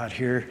say, God,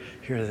 here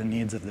are the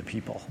needs of the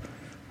people.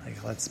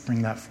 Let's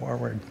bring that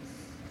forward.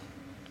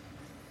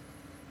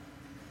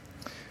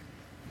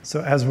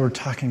 So as we're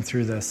talking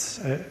through this,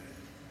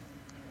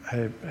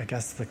 I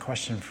guess the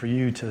question for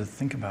you to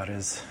think about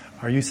is,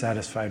 are you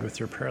satisfied with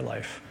your prayer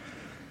life?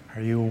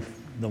 Are you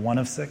the 1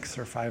 of 6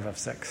 or 5 of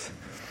 6?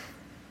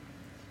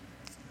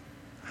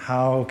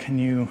 How can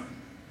you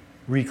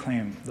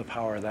reclaim the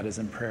power that is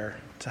in prayer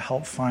to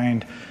help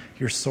find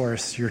your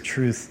source, your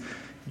truth,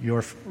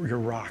 your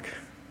rock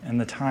in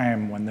the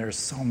time when there's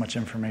so much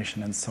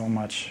information and so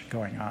much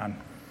going on?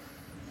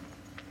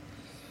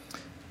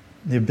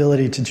 The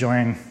ability to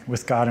join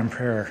with God in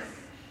prayer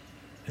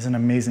is an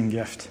amazing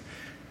gift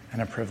and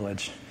a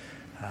privilege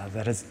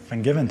that has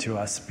been given to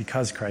us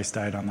because Christ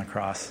died on the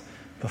cross.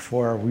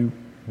 Before,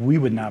 we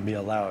would not be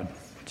allowed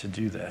to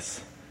do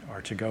this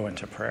or to go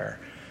into prayer.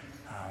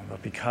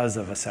 But because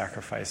of a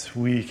sacrifice,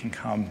 we can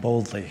come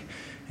boldly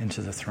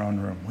into the throne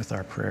room with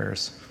our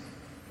prayers.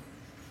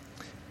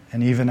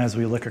 And even as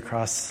we look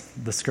across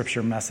the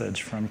scripture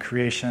message from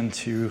creation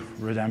to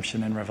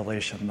redemption and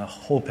revelation, the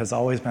hope has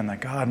always been that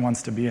God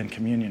wants to be in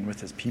communion with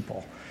his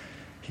people.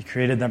 He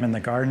created them in the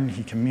garden.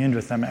 He communed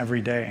with them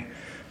every day,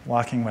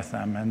 walking with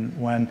them.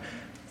 And when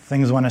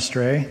things went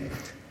astray,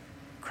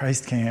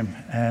 Christ came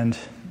and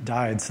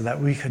died so that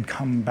we could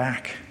come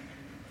back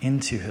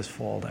into his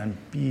fold and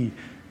be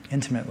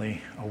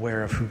intimately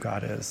aware of who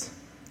God is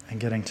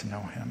and getting to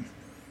know him.